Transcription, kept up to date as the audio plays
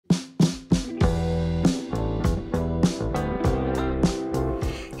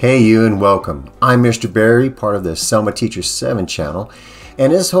Hey you and welcome. I'm Mr. Barry, part of the Selma Teacher 7 channel,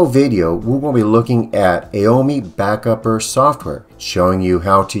 and in this whole video we're going to be looking at Aomei Backupper software, showing you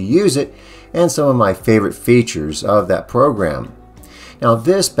how to use it and some of my favorite features of that program. Now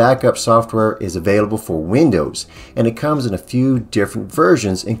this backup software is available for Windows, and it comes in a few different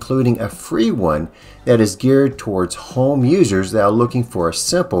versions, including a free one that is geared towards home users that are looking for a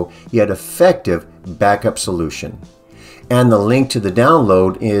simple yet effective backup solution. And the link to the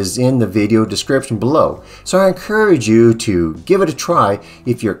download is in the video description below. So I encourage you to give it a try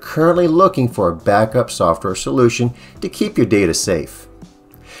if you're currently looking for a backup software solution to keep your data safe.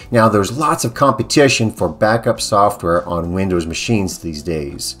 Now there's lots of competition for backup software on Windows machines these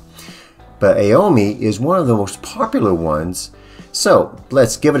days, but Aomei is one of the most popular ones. So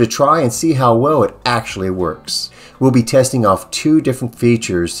let's give it a try and see how well it actually works. We'll be testing off two different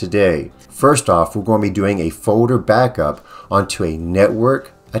features today. First off, we're going to be doing a folder backup onto a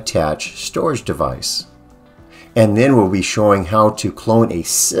network attached storage device. And then we'll be showing how to clone a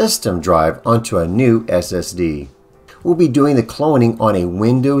system drive onto a new SSD. We'll be doing the cloning on a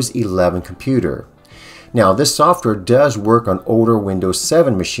Windows 11 computer. Now this software does work on older Windows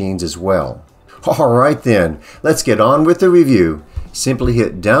 7 machines as well. Alright then, let's get on with the review. Simply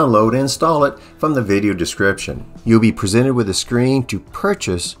hit download and install it from the video description. You'll be presented with a screen to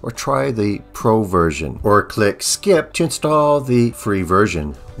purchase or try the Pro version, or click skip to install the free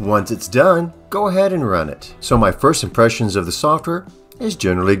version. Once it's done, go ahead and run it. So my first impressions of the software is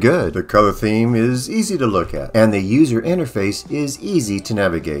generally good. The color theme is easy to look at, and the user interface is easy to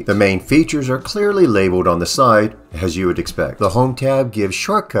navigate. The main features are clearly labeled on the side, as you would expect. The Home tab gives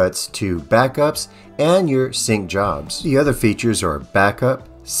shortcuts to backups and your sync jobs. The other features are backup,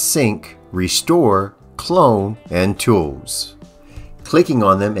 sync, restore, clone, and tools. Clicking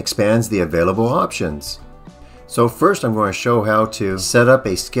on them expands the available options. So first I'm going to show how to set up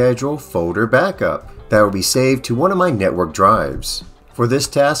a scheduled folder backup that will be saved to one of my network drives. For this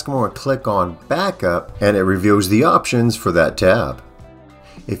task, I'm going to click on Backup, and it reveals the options for that tab.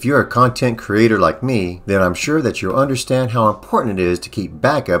 If you're a content creator like me, then I'm sure that you'll understand how important it is to keep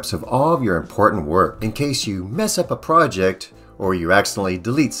backups of all of your important work in case you mess up a project or you accidentally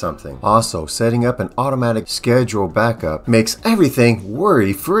delete something. Also, setting up an automatic schedule backup makes everything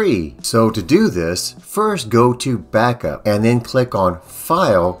worry-free. So to do this, first go to Backup and then click on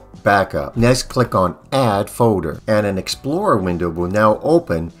File, Backup. Next, click on Add Folder, and an Explorer window will now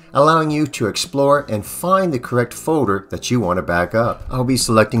open, allowing you to explore and find the correct folder that you want to back up. I'll be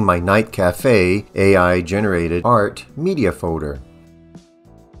selecting my Night Cafe AI generated art media folder.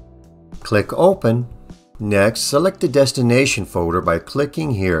 Click Open. Next, select the destination folder by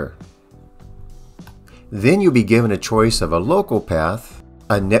clicking here. Then you'll be given a choice of a local path,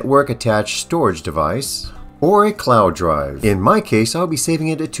 a network attached storage device, or a cloud drive. In my case, I'll be saving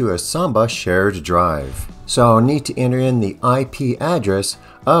it to a Samba shared drive. So I'll need to enter in the IP address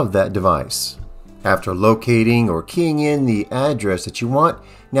of that device. After locating or keying in the address that you want,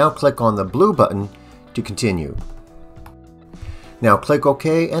 now click on the blue button to continue. Now click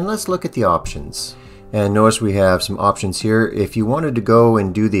OK, and let's look at the options. And notice we have some options here. If you wanted to go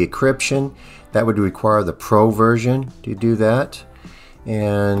and do the encryption, that would require the Pro version to do that.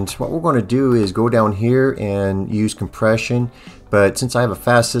 And what we're going to do is go down here and use compression, but since I have a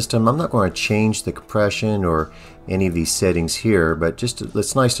fast system, I'm not going to change the compression or any of these settings here, but just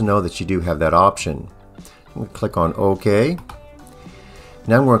it's nice to know that you do have that option. I'm going to click on OK.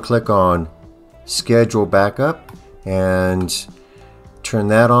 Now I'm going to click on Schedule Backup and turn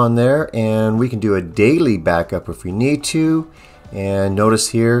that on there, and we can do a daily backup if we need to. And notice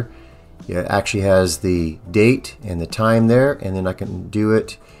here it actually has the date and the time there, and then I can do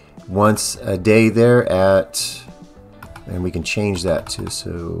it once a day there at, and we can change that to,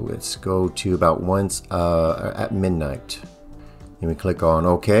 so let's go to about once at midnight. And we click on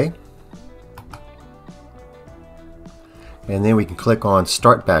OK. And then we can click on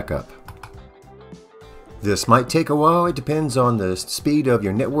Start Backup. This might take a while. It depends on the speed of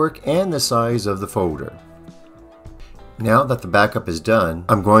your network and the size of the folder. Now that the backup is done,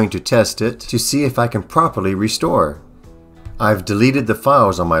 I'm going to test it to see if I can properly restore. I've deleted the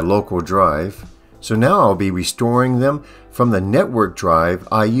files on my local drive, so now I'll be restoring them from the network drive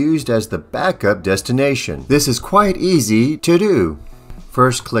I used as the backup destination. This is quite easy to do.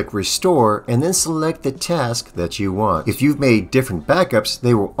 First click Restore and then select the task that you want. If you've made different backups,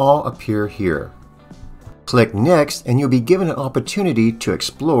 they will all appear here. Click Next and you'll be given an opportunity to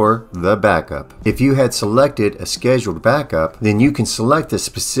explore the backup. If you had selected a scheduled backup, then you can select the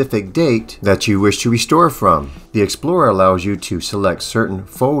specific date that you wish to restore from. The Explorer allows you to select certain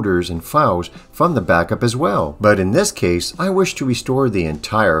folders and files from the backup as well. But in this case, I wish to restore the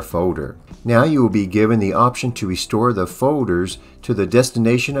entire folder. Now you will be given the option to restore the folders to the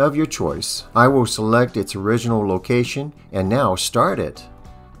destination of your choice. I will select its original location and now start it.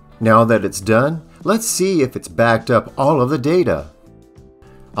 Now that it's done, let's see if it's backed up all of the data.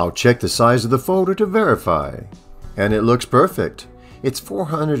 I'll check the size of the folder to verify. And it looks perfect. It's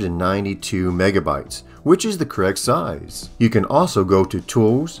 492 megabytes, which is the correct size. You can also go to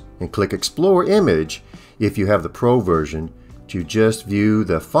Tools and click Explore Image if you have the Pro version to just view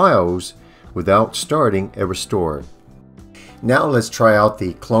the files without starting a restore. Now let's try out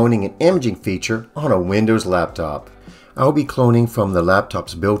the cloning and imaging feature on a Windows laptop. I'll be cloning from the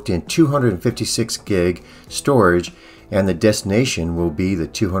laptop's built-in 256 gig storage, and the destination will be the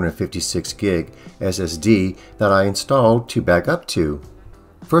 256 gig SSD that I installed to back up to.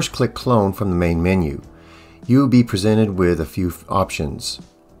 First, click Clone from the main menu. You'll be presented with a few options.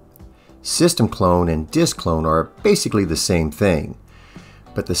 System clone and disk clone are basically the same thing,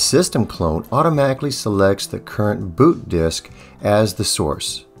 but the system clone automatically selects the current boot disk as the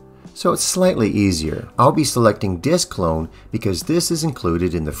source. So it's slightly easier. I'll be selecting disk clone because this is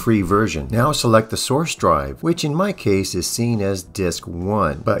included in the free version. Now select the source drive, which in my case is seen as disk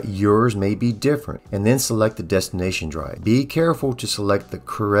 1, but yours may be different, and then select the destination drive. Be careful to select the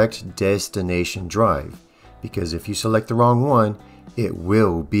correct destination drive, because if you select the wrong one, it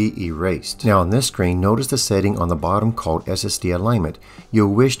will be erased. Now on this screen, notice the setting on the bottom called SSD alignment.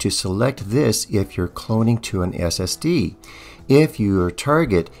 You'll wish to select this if you're cloning to an SSD. If your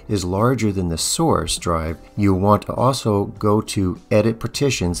target is larger than the source drive, you'll want to also go to Edit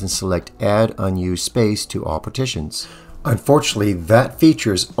Partitions and select Add Unused Space to all partitions. Unfortunately, that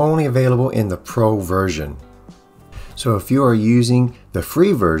feature is only available in the Pro version. So if you are using the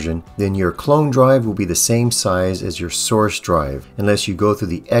free version, then your clone drive will be the same size as your source drive, unless you go through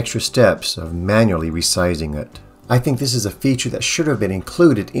the extra steps of manually resizing it. I think this is a feature that should have been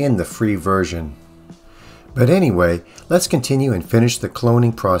included in the free version. But anyway, let's continue and finish the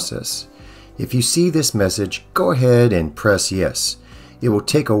cloning process. If you see this message, go ahead and press yes. It will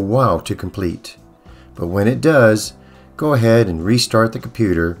take a while to complete. But when it does, go ahead and restart the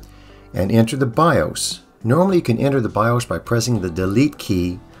computer and enter the BIOS. Normally you can enter the BIOS by pressing the delete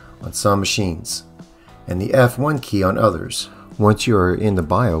key on some machines and the F1 key on others. Once you are in the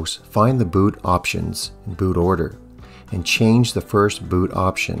BIOS, find the boot options in boot order and change the first boot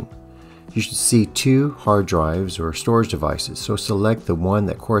option. You should see 2 hard drives or storage devices, so select the one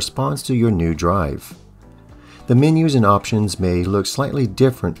that corresponds to your new drive. The menus and options may look slightly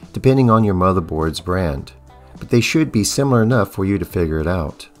different depending on your motherboard's brand, but they should be similar enough for you to figure it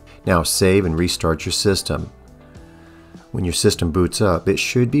out. Now save and restart your system. When your system boots up, it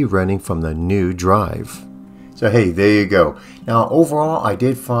should be running from the new drive. So hey, there you go. Now overall, I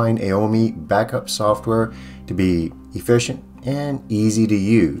did find Aomei backup software to be efficient and easy to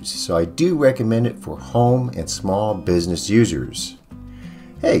use, so I do recommend it for home and small business users.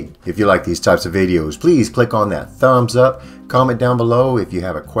 Hey, if you like these types of videos, please click on that thumbs up, comment down below if you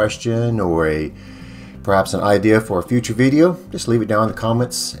have a question or perhaps an idea for a future video. Just leave it down in the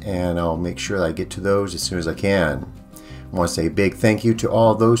comments and I'll make sure that I get to those as soon as I can. I want to say a big thank you to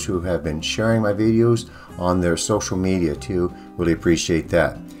all those who have been sharing my videos on their social media too. Really appreciate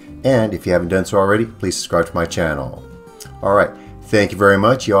that. And if you haven't done so already, please subscribe to my channel. Alright, thank you very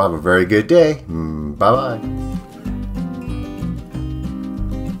much. You all have a very good day. Bye-bye.